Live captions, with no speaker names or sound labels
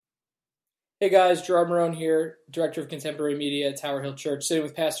Hey guys, Gerard Marone here, Director of Contemporary Media at Tower Hill Church, sitting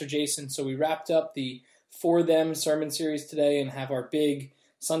with Pastor Jason. So we wrapped up the For Them sermon series today and have our big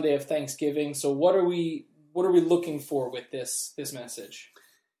Sunday of Thanksgiving. So what are we looking for with this message?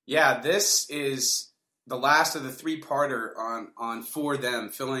 Yeah, this is the last of the three-parter on For Them,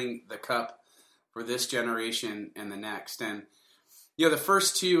 filling the cup for this generation and the next. And the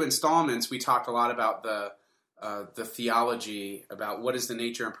first two installments we talked a lot about the theology, about what is the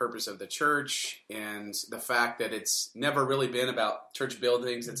nature and purpose of the church, and the fact that it's never really been about church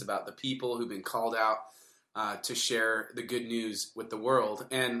buildings. It's about the people who've been called out to share the good news with the world.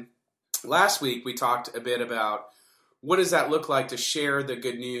 And last week we talked a bit about what does that look like to share the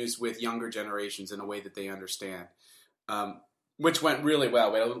good news with younger generations in a way that they understand, which went really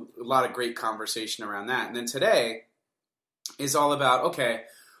well. We had a lot of great conversation around that. And then today is all about, okay,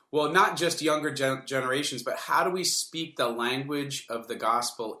 well, not just younger generations, but how do we speak the language of the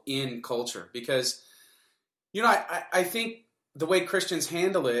gospel in culture? Because, I think the way Christians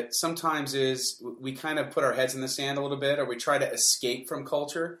handle it sometimes is we kind of put our heads in the sand a little bit, or we try to escape from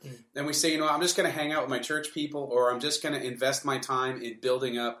culture. And we say, I'm just going to hang out with my church people, or I'm just going to invest my time in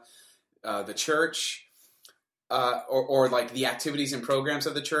building up the church, or like the activities and programs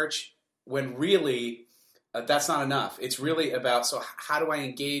of the church, when really that's not enough. It's really about, so how do I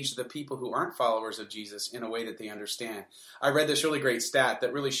engage the people who aren't followers of Jesus in a way that they understand? I read this really great stat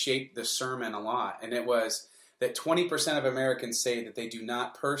that really shaped the sermon a lot, and it was that 20% of Americans say that they do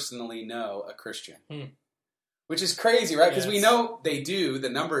not personally know a Christian. Which is crazy, right? Because we know they do. The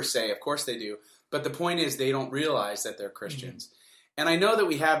numbers say, of course they do. But the point is they don't realize that they're Christians. And I know that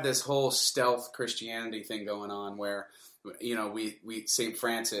we have this whole stealth Christianity thing going on where, we St.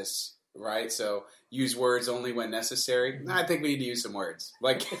 Francis, right? So use words only when necessary. I think we need to use some words.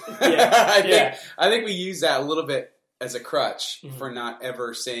 I think we use that a little bit as a crutch for not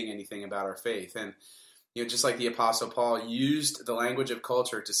ever saying anything about our faith. And just like the Apostle Paul used the language of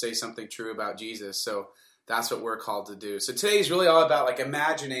culture to say something true about Jesus. So that's what we're called to do. So today is really all about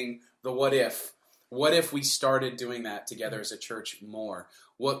imagining the what if. What if we started doing that together as a church more?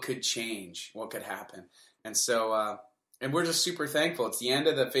 What could change? What could happen? And so, and we're just super thankful. It's the end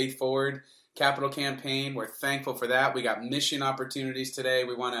of the Faith Forward Capital Campaign. We're thankful for that. We got mission opportunities today.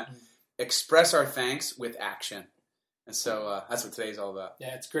 We want to express our thanks with action. And so that's what today's all about.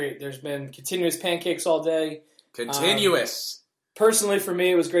 Yeah, it's great. There's been continuous pancakes all day. Continuous. Personally, for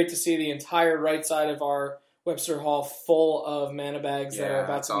me, it was great to see the entire right side of our Webster Hall full of manna bags that are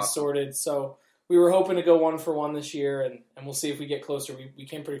about to be sorted. So we were hoping to go 1 for 1 this year, and we'll see if we get closer. We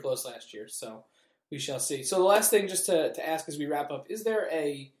came pretty close last year, so we shall see. So the last thing just to ask as we wrap up, is there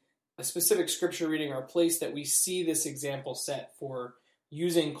a specific scripture reading or place that we see this example set for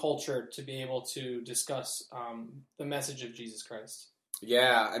using culture to be able to discuss the message of Jesus Christ?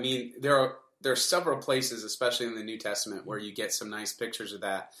 Yeah, I mean, there are several places, especially in the New Testament, where you get some nice pictures of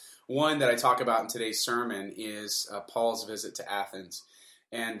that. One that I talk about in today's sermon is Paul's visit to Athens.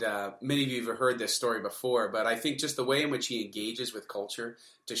 And many of you have heard this story before, but I think just the way in which he engages with culture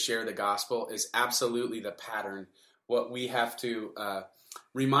to share the gospel is absolutely the pattern. What we have to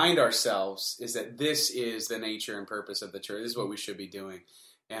remind ourselves is that this is the nature and purpose of the church. This is what we should be doing.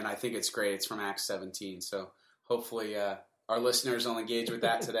 And I think it's great. It's from Acts 17. So hopefully our listeners will engage with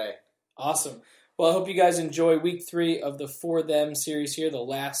that today. Awesome. Well, I hope you guys enjoy week 3 of the For Them series here, the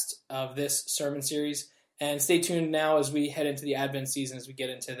last of this sermon series. And stay tuned now as we head into the Advent season, as we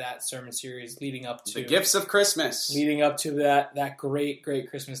get into that sermon series leading up to the gifts of Christmas. Leading up to that great, great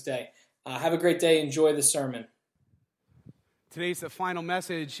Christmas day. Have a great day. Enjoy the sermon. Today's the final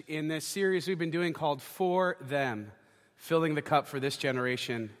message in this series we've been doing called For Them, filling the cup for this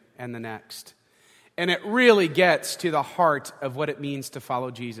generation and the next. And it really gets to the heart of what it means to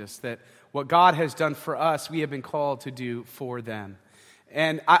follow Jesus, that what God has done for us, we have been called to do for them.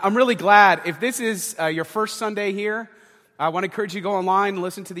 And I'm really glad, if this is your first Sunday here, I want to encourage you to go online and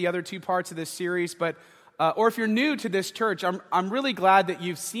listen to the other 2 parts of this series. But or if you're new to this church, I'm really glad that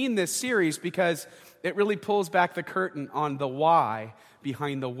you've seen this series, because it really pulls back the curtain on the why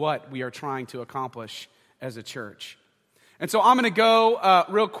behind the what we are trying to accomplish as a church. And so I'm going to go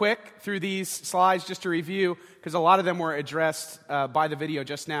real quick through these slides just to review, because a lot of them were addressed by the video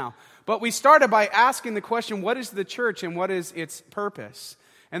just now. But we started by asking the question, what is the church and what is its purpose?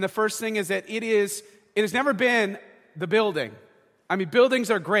 And the first thing is that it has never been the building. I mean, buildings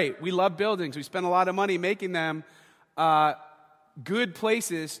are great. We love buildings. We spend a lot of money making them good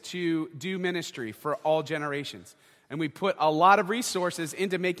places to do ministry for all generations. And we put a lot of resources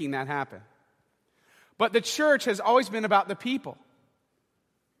into making that happen. But the church has always been about the people.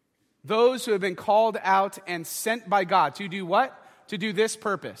 Those who have been called out and sent by God to do what? To do this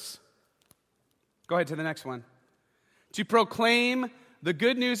purpose. Go ahead to the next one. To proclaim the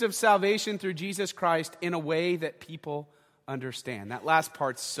good news of salvation through Jesus Christ in a way that people understand. That last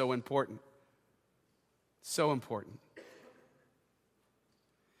part's so important. So important.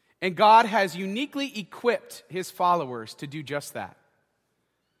 And God has uniquely equipped his followers to do just that.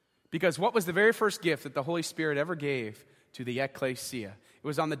 Because what was the very first gift that the Holy Spirit ever gave to the ecclesia? It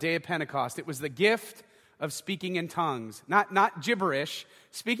was on the day of Pentecost. It was the gift of speaking in tongues. Not gibberish,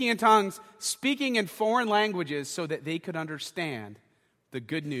 speaking in tongues, speaking in foreign languages so that they could understand the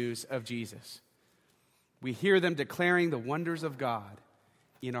good news of Jesus. We hear them declaring the wonders of God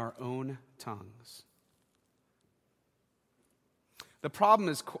in our own tongues. The problem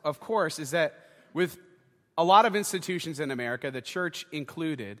is, of course, is that with a lot of institutions in America, the church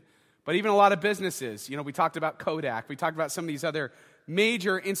included, but even a lot of businesses, we talked about Kodak, we talked about some of these other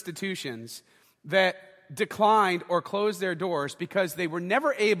major institutions that declined or closed their doors because they were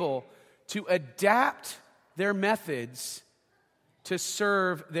never able to adapt their methods to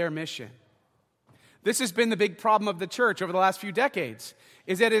serve their mission. This has been the big problem of the church over the last few decades,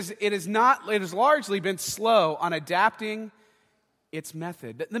 is that it has largely been slow on adapting its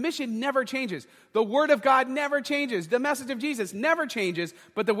method. The mission never changes. The Word of God never changes. The message of Jesus never changes,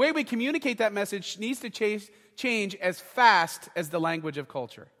 but the way we communicate that message needs to change as fast as the language of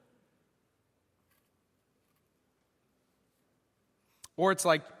culture. Or it's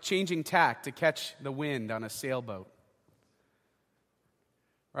like changing tack to catch the wind on a sailboat.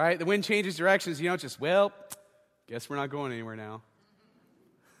 Right? The wind changes directions. You don't just, guess we're not going anywhere now.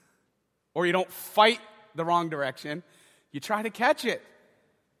 Or you don't fight the wrong direction. You try to catch it.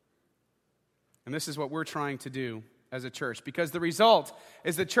 And this is what we're trying to do as a church. Because the result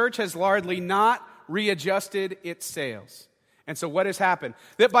is the church has largely not readjusted its sails. And so what has happened?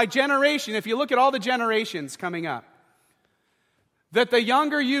 That by generation, if you look at all the generations coming up, that the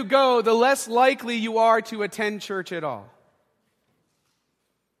younger you go, the less likely you are to attend church at all.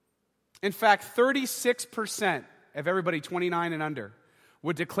 In fact, 36% of everybody 29 and under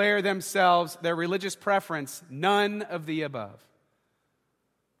would declare themselves, their religious preference, none of the above.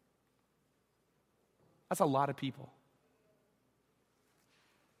 That's a lot of people.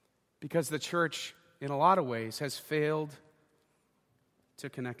 Because the church, in a lot of ways, has failed to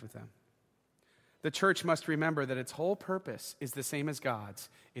connect with them. The church must remember that its whole purpose is the same as God's.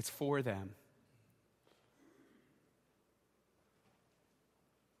 It's for them.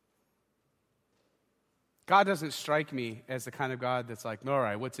 God doesn't strike me as the kind of God that's like, all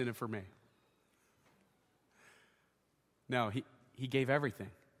right, what's in it for me? No, he gave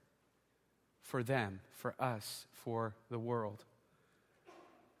everything for them, for us, for the world.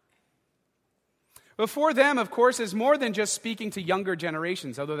 But for them, of course, is more than just speaking to younger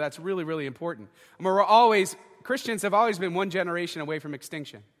generations, although that's really, really important. I mean, Christians have always been one generation away from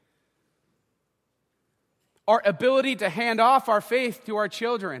extinction. Our ability to hand off our faith to our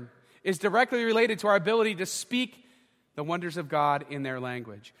children is directly related to our ability to speak the wonders of God in their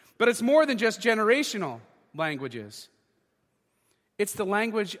language. But it's more than just generational languages. It's the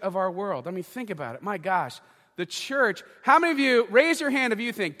language of our world. I mean, think about it. My gosh, the church, how many of you, raise your hand if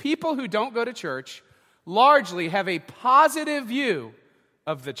you think people who don't go to church largely have a positive view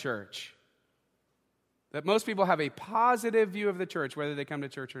of the church? That most people have a positive view of the church, whether they come to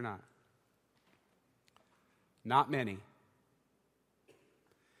church or not. Not many.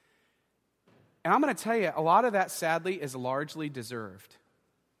 And I'm going to tell you, a lot of that, sadly, is largely deserved.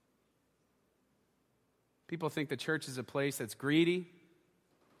 People think the church is a place that's greedy,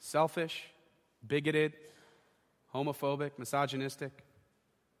 selfish, bigoted, homophobic, misogynistic.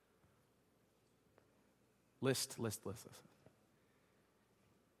 List.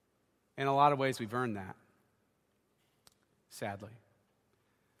 In a lot of ways, we've earned that, sadly.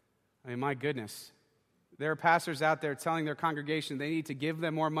 I mean, my goodness. There are pastors out there telling their congregation they need to give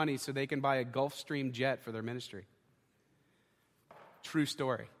them more money so they can buy a Gulfstream jet for their ministry. True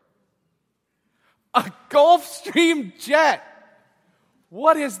story. A Gulfstream jet!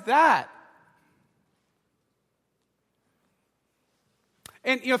 What is that?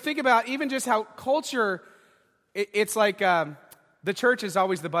 And, think about even just how culture, it's like the church is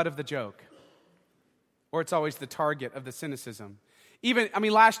always the butt of the joke. Or it's always the target of the cynicism.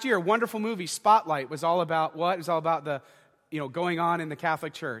 Last year, a wonderful movie, Spotlight, was all about what? It was all about the, going on in the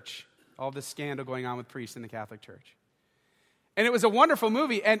Catholic Church. All this scandal going on with priests in the Catholic Church. And it was a wonderful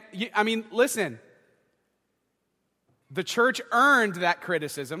movie. And, listen. The church earned that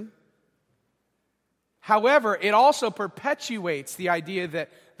criticism. However, it also perpetuates the idea that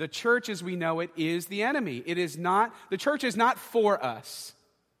the church as we know it is the enemy. The church is not for us.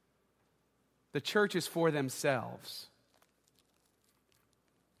 The church is for themselves.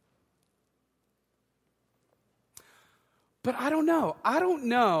 But I don't know. I don't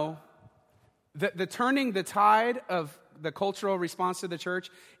know that the turning the tide of the cultural response to the church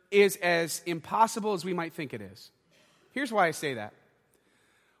is as impossible as we might think it is. Here's why I say that.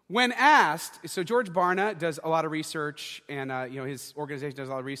 When asked, so George Barna does a lot of research, and his organization does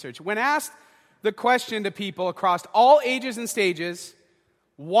a lot of research. When asked the question to people across all ages and stages,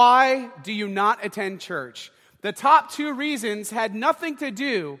 why do you not attend church? The top 2 reasons had nothing to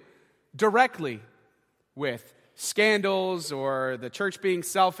do directly with scandals or the church being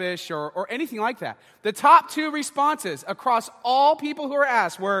selfish or anything like that. The top 2 responses across all people who were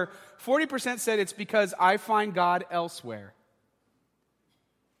asked were 40% said it's because I find God elsewhere.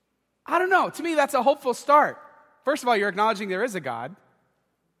 I don't know. To me, that's a hopeful start. First of all, you're acknowledging there is a God.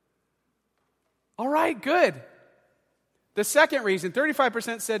 All right, good. The second reason,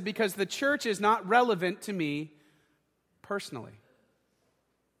 35% said because the church is not relevant to me personally.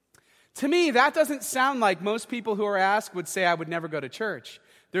 To me, that doesn't sound like most people who are asked would say, I would never go to church.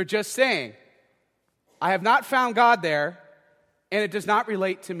 They're just saying, I have not found God there, and it does not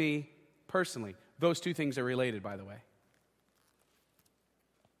relate to me personally. Those 2 things are related, by the way.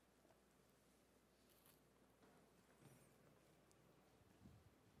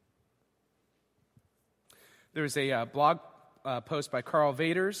 There was a blog post by Carl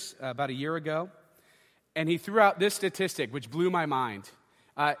Vaders about a year ago, and he threw out this statistic, which blew my mind.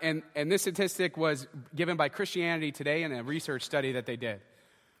 And this statistic was given by Christianity Today in a research study that they did.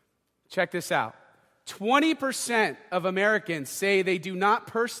 Check this out. 20% of Americans say they do not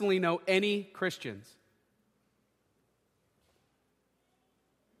personally know any Christians.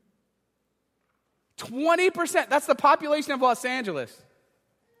 20%, that's the population of Los Angeles,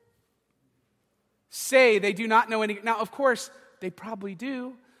 say they do not know any. Now, of course, they probably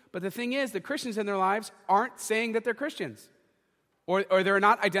do, but the thing is, the Christians in their lives aren't saying that they're Christians. Or they're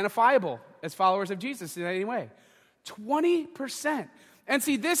not identifiable as followers of Jesus in any way. 20%. And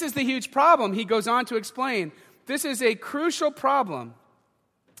see, this is the huge problem. He goes on to explain, this is a crucial problem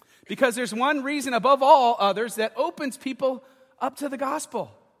because there's one reason above all others that opens people up to the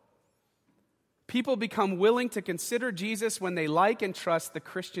gospel. People become willing to consider Jesus when they like and trust the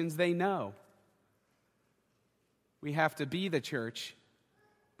Christians they know. We have to be the church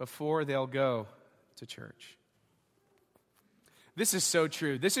before they'll go to church. This is so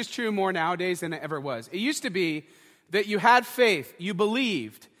true. This is true more nowadays than it ever was. It used to be that you had faith, you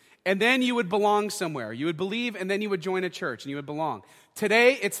believed, and then you would belong somewhere. You would believe, and then you would join a church, and you would belong.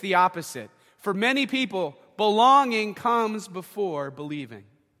 Today, it's the opposite. For many people, belonging comes before believing.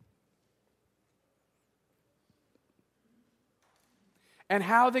 And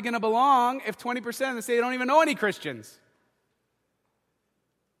how are they going to belong if 20% of them say they don't even know any Christians?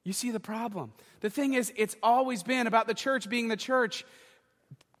 You see the problem. The thing is, it's always been about the church being the church,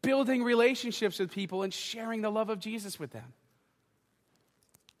 building relationships with people and sharing the love of Jesus with them.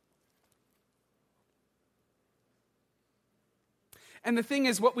 And the thing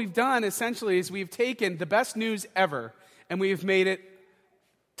is, what we've done essentially is we've taken the best news ever and we've made it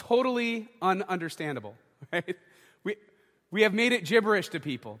totally ununderstandable, right? We have made it gibberish to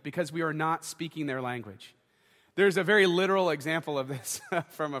people because we are not speaking their language. There's a very literal example of this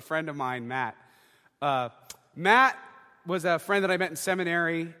from a friend of mine, Matt. Matt was a friend that I met in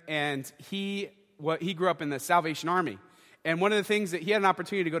seminary, and he grew up in the Salvation Army. And one of the things that he had an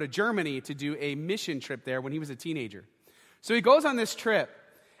opportunity to go to Germany to do a mission trip there when he was a teenager. So he goes on this trip,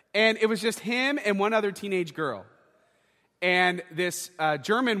 and it was just him and one other teenage girl. And this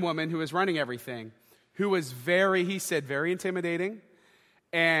German woman who was running everything, who was very intimidating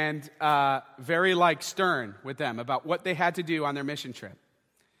and very stern with them about what they had to do on their mission trip.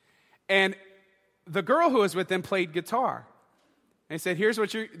 And the girl who was with them played guitar. And he said, here's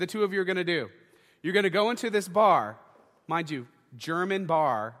what the two of you are going to do. You're going to go into this bar, mind you, German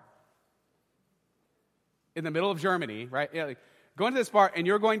bar, in the middle of Germany, right? Yeah, go into this bar, and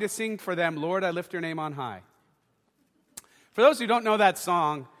you're going to sing for them, Lord, I lift your name on high. For those who don't know that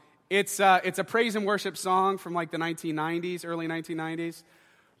song, it's a praise and worship song from the 1990s, early 1990s.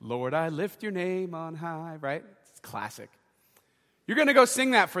 Lord, I lift your name on high, right? It's classic. You're going to go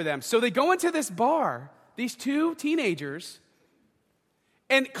sing that for them. So they go into this bar, these two teenagers,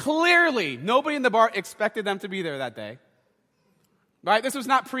 and clearly nobody in the bar expected them to be there that day. Right? This was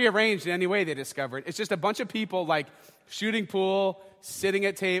not prearranged in any way, they discovered. It's just a bunch of people shooting pool, sitting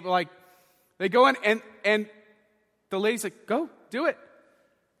at table. They go in and the lady's like, go, do it.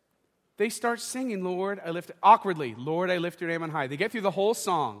 They start singing, awkwardly, Lord, I lift your name on high. They get through the whole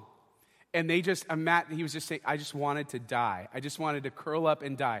song, and Matt, he was just saying, I just wanted to die. I just wanted to curl up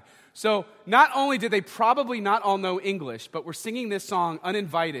and die. So not only did they probably not all know English, but were singing this song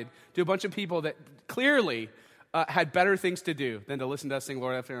uninvited to a bunch of people that clearly had better things to do than to listen to us sing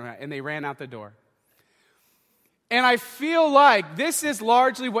Lord after Lord, and they ran out the door. And I feel like this is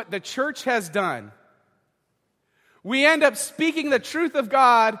largely what the church has done. We end up speaking the truth of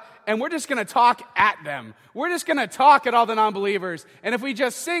God, and we're just going to talk at them. We're just going to talk at all the non-believers. And if we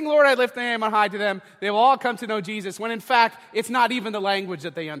just sing, Lord, I lift the name on high to them, they will all come to know Jesus, when in fact, it's not even the language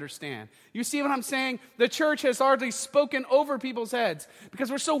that they understand. You see what I'm saying? The church has largely spoken over people's heads because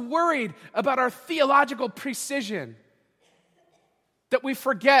we're so worried about our theological precision that we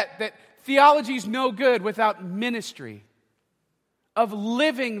forget that theology is no good without ministry, of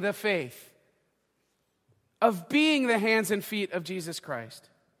living the faith, of being the hands and feet of Jesus Christ.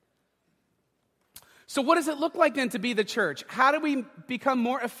 So what does it look like then to be the church? How do we become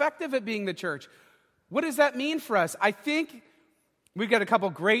more effective at being the church? What does that mean for us? I think we've got a couple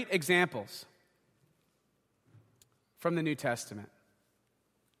great examples from the New Testament.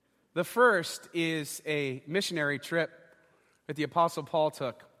 The first is a missionary trip that the Apostle Paul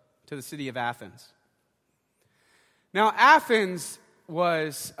took to the city of Athens. Now, Athens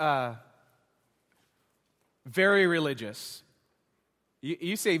was very religious.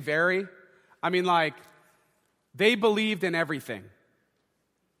 You say very? I mean, like, they believed in everything.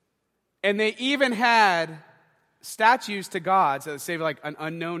 And they even had statues to gods that say, like, an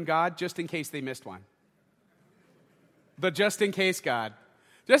unknown God, just in case they missed one. The just in case God.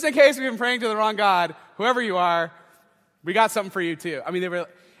 Just in case we've been praying to the wrong God, whoever you are, we got something for you too. I mean,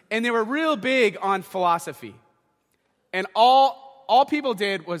 they were real big on philosophy. And all people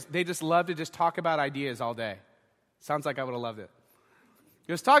did was they just loved to just talk about ideas all day. Sounds like I would have loved it.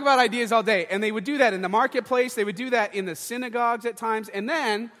 Just talk about ideas all day. And they would do that in the marketplace. They would do that in the synagogues at times. And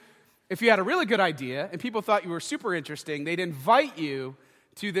then, if you had a really good idea and people thought you were super interesting, they'd invite you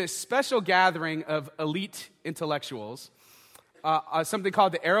to this special gathering of elite intellectuals, something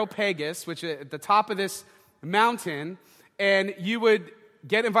called the Areopagus, which is at the top of this mountain. And you would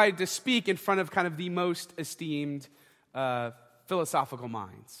get invited to speak in front of kind of the most esteemed philosophical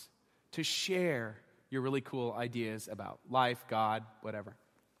minds, to share your really cool ideas about life, God, whatever.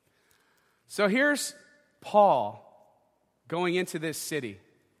 So here's Paul going into this city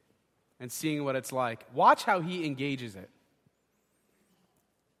and seeing what it's like. Watch how he engages it.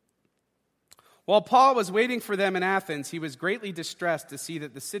 While Paul was waiting for them in Athens, he was greatly distressed to see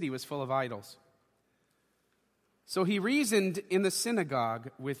that the city was full of idols. So he reasoned in the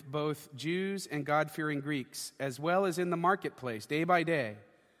synagogue with both Jews and God-fearing Greeks, as well as in the marketplace, day by day,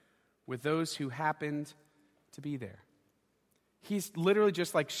 with those who happened to be there. He's literally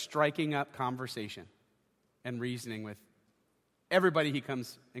just like striking up conversation and reasoning with everybody he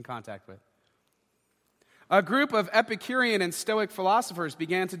comes in contact with. A group of Epicurean and Stoic philosophers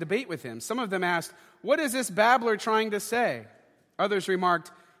began to debate with him. Some of them asked, "What is this babbler trying to say?" Others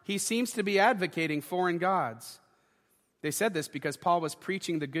remarked, "He seems to be advocating foreign gods." They said this because Paul was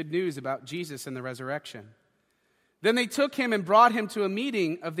preaching the good news about Jesus and the resurrection. Then they took him and brought him to a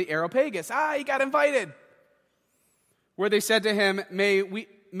meeting of the Areopagus. He got invited. Where they said to him, May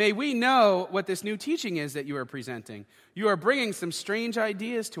we know what this new teaching is that you are presenting? You are bringing some strange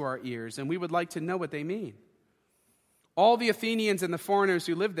ideas to our ears, and we would like to know what they mean." All the Athenians and the foreigners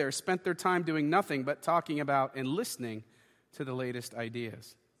who lived there spent their time doing nothing but talking about and listening to the latest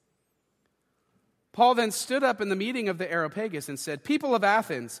ideas. Paul then stood up in the meeting of the Areopagus and said, "People of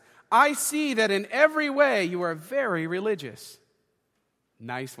Athens, I see that in every way you are very religious."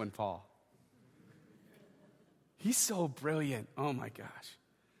 Nice one, Paul. He's so brilliant. Oh my gosh.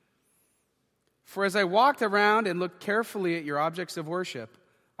 "For as I walked around and looked carefully at your objects of worship,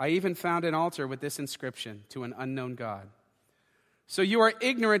 I even found an altar with this inscription, 'To an unknown God.' So you are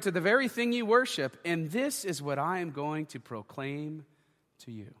ignorant of the very thing you worship, and this is what I am going to proclaim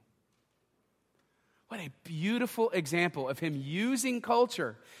to you." What a beautiful example of him using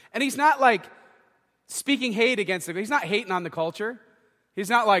culture. And he's not like speaking hate against it. He's not hating on the culture. He's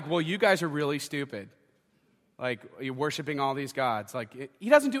not like, "Well, you guys are really stupid. Like, you're worshiping all these gods." Like, he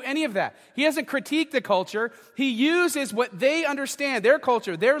doesn't do any of that. He doesn't critique the culture. He uses what they understand, their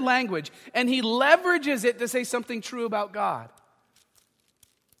culture, their language, and he leverages it to say something true about God.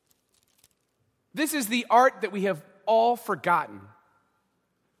 This is the art that we have all forgotten.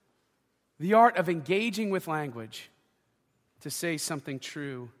 The art of engaging with language to say something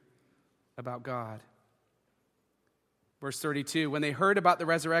true about God. Verse 32, "When they heard about the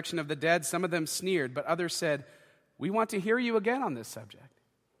resurrection of the dead, some of them sneered, but others said, 'We want to hear you again on this subject.'"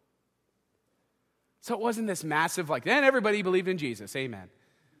 So it wasn't this massive, like, then everybody believed in Jesus. Amen.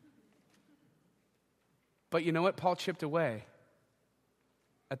 But you know what? Paul chipped away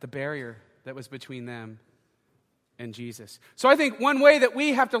at the barrier that was between them and Jesus. So I think one way that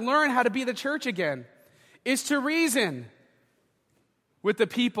we have to learn how to be the church again is to reason with the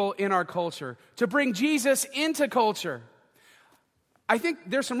people in our culture, to bring Jesus into culture. I think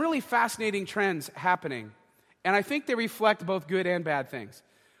there's some really fascinating trends happening, and I think they reflect both good and bad things.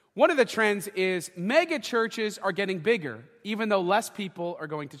 One of the trends is mega churches are getting bigger, even though less people are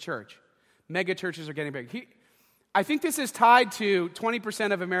going to church. Mega churches are getting bigger. I think this is tied to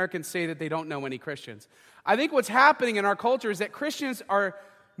 20% of Americans say that they don't know any Christians. I think what's happening in our culture is that Christians are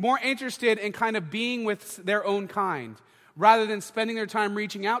more interested in kind of being with their own kind, rather than spending their time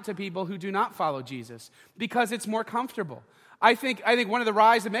reaching out to people who do not follow Jesus, because it's more comfortable. I think one of the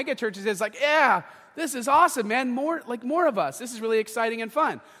rise of mega churches is like, yeah, this is awesome, man, more of us. This is really exciting and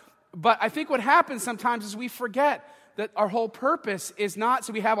fun. But I think what happens sometimes is we forget that our whole purpose is not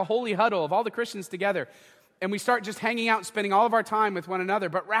so we have a holy huddle of all the Christians together and we start just hanging out and spending all of our time with one another,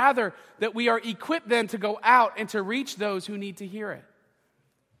 but rather that we are equipped then to go out and to reach those who need to hear it.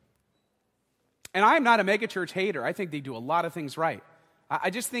 And I am not a megachurch hater. I think they do a lot of things right. I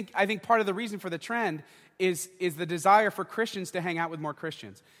think part of the reason for the trend is the desire for Christians to hang out with more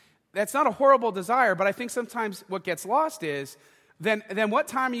Christians. That's not a horrible desire, but I think sometimes what gets lost is then what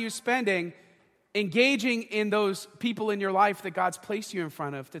time are you spending engaging in those people in your life that God's placed you in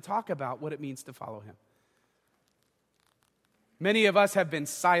front of to talk about what it means to follow him? Many of us have been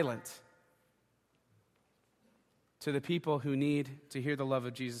silent to the people who need to hear the love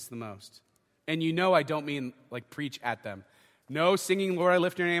of Jesus the most. And you know I don't mean like preach at them. No singing, Lord, I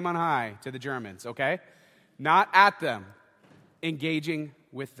lift your name on high to the Germans, okay? Not at them, engaging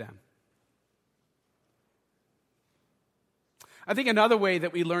with them. I think another way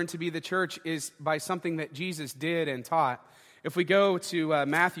that we learn to be the church is by something that Jesus did and taught. If we go to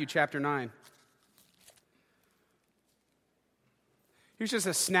Matthew chapter 9. Here's just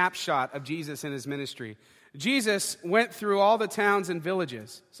a snapshot of Jesus and his ministry. Jesus went through all the towns and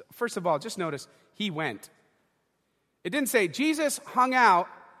villages. So first of all, just notice, he went. It didn't say Jesus hung out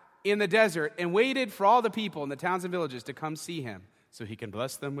in the desert and waited for all the people in the towns and villages to come see him so he can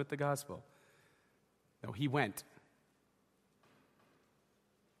bless them with the gospel. No, he went.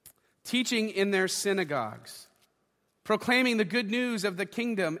 Teaching in their synagogues, proclaiming the good news of the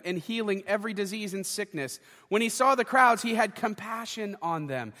kingdom and healing every disease and sickness. When he saw the crowds, he had compassion on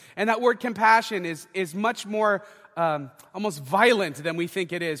them. And that word compassion is much more almost violent than we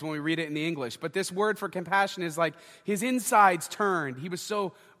think it is when we read it in the English. But this word for compassion is like his insides turned. He was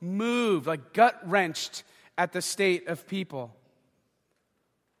so moved, like gut-wrenched at the state of people,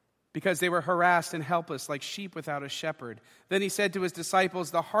 because they were harassed and helpless like sheep without a shepherd. Then he said to his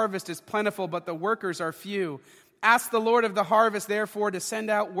disciples, the harvest is plentiful, but the workers are few. Ask the Lord of the harvest, therefore, to send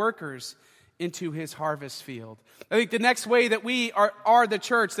out workers into his harvest field. I think the next way that we are the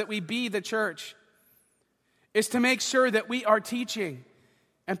church, that we be the church, is to make sure that we are teaching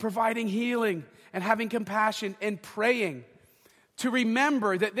and providing healing and having compassion and praying. To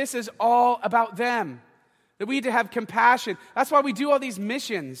remember that this is all about them, that we need to have compassion. That's why we do all these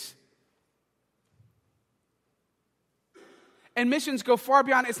missions. And missions go far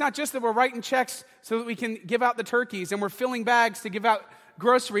beyond. It's not just that we're writing checks so that we can give out the turkeys and we're filling bags to give out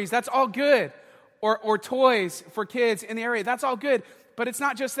groceries. That's all good. Or toys for kids in the area. That's all good. But it's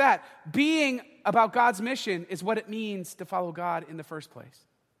not just that. Being about God's mission is what it means to follow God in the first place.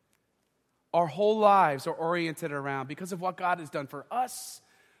 Our whole lives are oriented around, because of what God has done for us,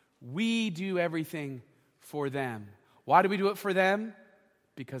 we do everything for them. Why do we do it for them?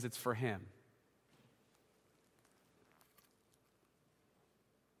 Because it's for him.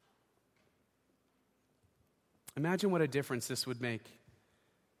 Imagine what a difference this would make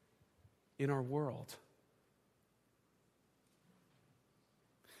in our world.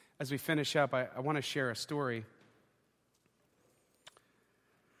 As we finish up, I want to share a story.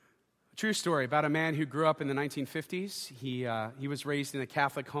 A true story about a man who grew up in the 1950s. He was raised in a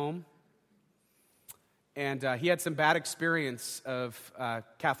Catholic home. And he had some bad experience of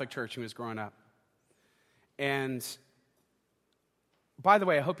Catholic church when he was growing up. And by the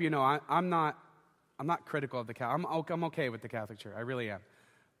way, I hope you know, I'm not critical of the Catholic. I'm okay with the Catholic Church. I really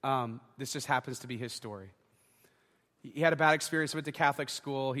am. This just happens to be his story. He had a bad experience with the Catholic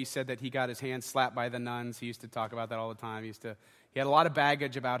school. He said that he got his hands slapped by the nuns. He used to talk about that all the time. He had a lot of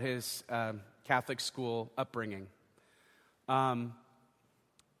baggage about his Catholic school upbringing.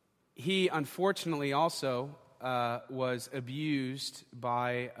 He unfortunately also was abused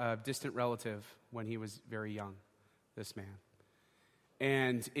by a distant relative when he was very young, this man.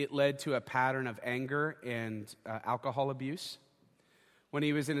 And it led to a pattern of anger and alcohol abuse. When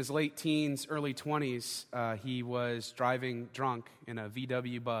he was in his late teens, early 20s, he was driving drunk in a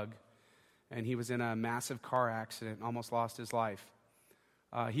VW Bug, and he was in a massive car accident, almost lost his life.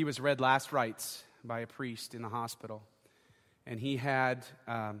 He was read last rites by a priest in the hospital. And he had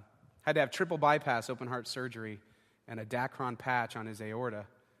to have triple bypass open heart surgery and a Dacron patch on his aorta.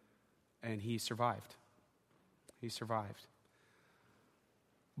 And he survived. He survived.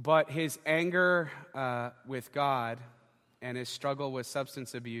 But his anger with God and his struggle with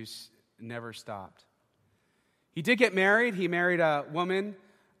substance abuse never stopped. He did get married. He married a woman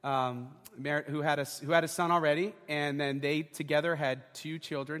who had a son already, and then they together had two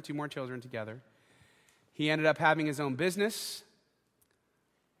more children together. He ended up having his own business.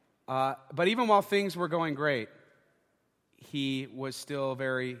 But even while things were going great, he was still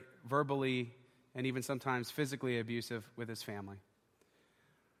very verbally and even sometimes physically abusive with his family.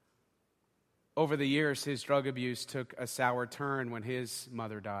 Over the years, his drug abuse took a sour turn when his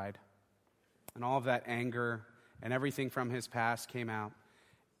mother died. And all of that anger and everything from his past came out.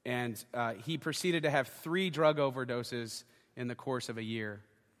 And he proceeded to have 3 drug overdoses in the course of a year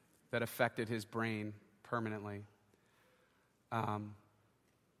that affected his brain permanently.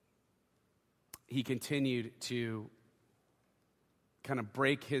 He continued to kind of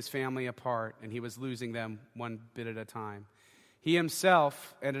break his family apart, and he was losing them one bit at a time. He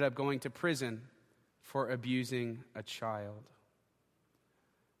himself ended up going to prison for abusing a child.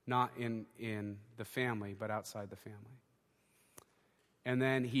 Not in the family, but outside the family. And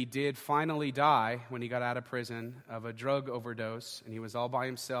then he did finally die when he got out of prison of a drug overdose, and he was all by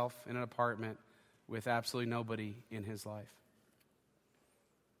himself in an apartment with absolutely nobody in his life.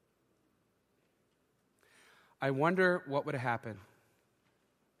 I wonder what would happen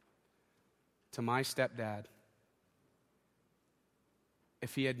to my stepdad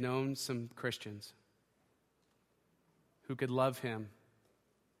if he had known some Christians who could love him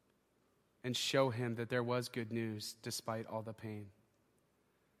and show him that there was good news despite all the pain.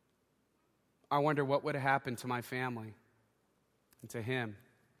 I wonder what would have happened to my family and to him.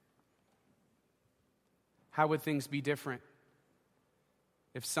 How would things be different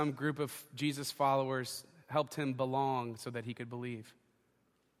if some group of Jesus followers helped him belong so that he could believe?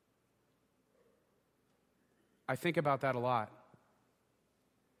 I think about that a lot.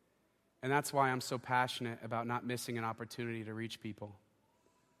 And that's why I'm so passionate about not missing an opportunity to reach people.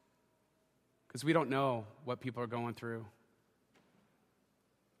 Because we don't know what people are going through.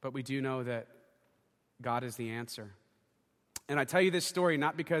 But we do know that God is the answer. And I tell you this story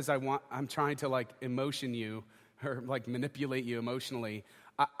not because I'm trying to emotion you or manipulate you emotionally.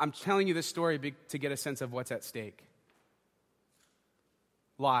 I'm telling you this story to get a sense of what's at stake.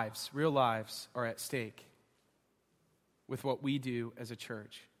 Lives, real lives, are at stake with what we do as a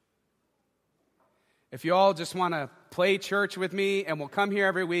church. If you all just want to play church with me and we'll come here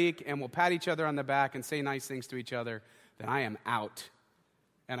every week and we'll pat each other on the back and say nice things to each other, then I am out.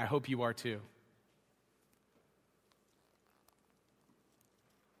 And I hope you are too.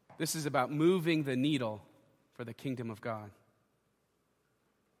 This is about moving the needle for the kingdom of God.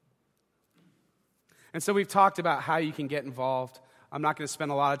 And so we've talked about how you can get involved. I'm not going to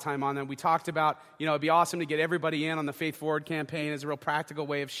spend a lot of time on them. We talked about, it'd be awesome to get everybody in on the Faith Forward campaign as a real practical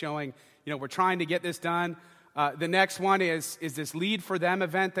way of showing, we're trying to get this done. The next one is this Lead for Them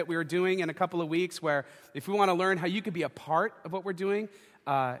event that we're doing in a couple of weeks, where if we want to learn how you could be a part of what we're doing,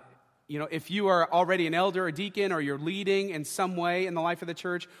 if you are already an elder or deacon, or you're leading in some way in the life of the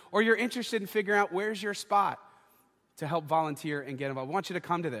church, or you're interested in figuring out where's your spot to help volunteer and get involved, I want you to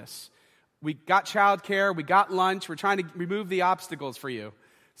come to this. We got childcare, we got lunch, we're trying to remove the obstacles for you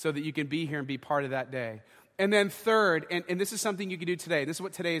so that you can be here and be part of that day. And then third, and this is something you can do today, this is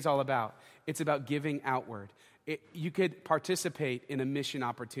what today is all about. It's about giving outward. You could participate in a mission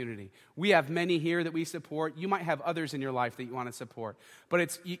opportunity. We have many here that we support. You might have others in your life that you want to support.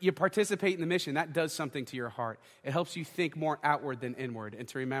 But you participate in the mission. That does something to your heart. It helps you think more outward than inward, and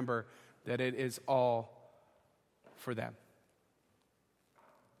to remember that it is all for them.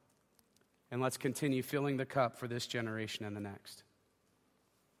 And let's continue filling the cup for this generation and the next.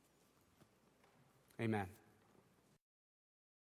 Amen.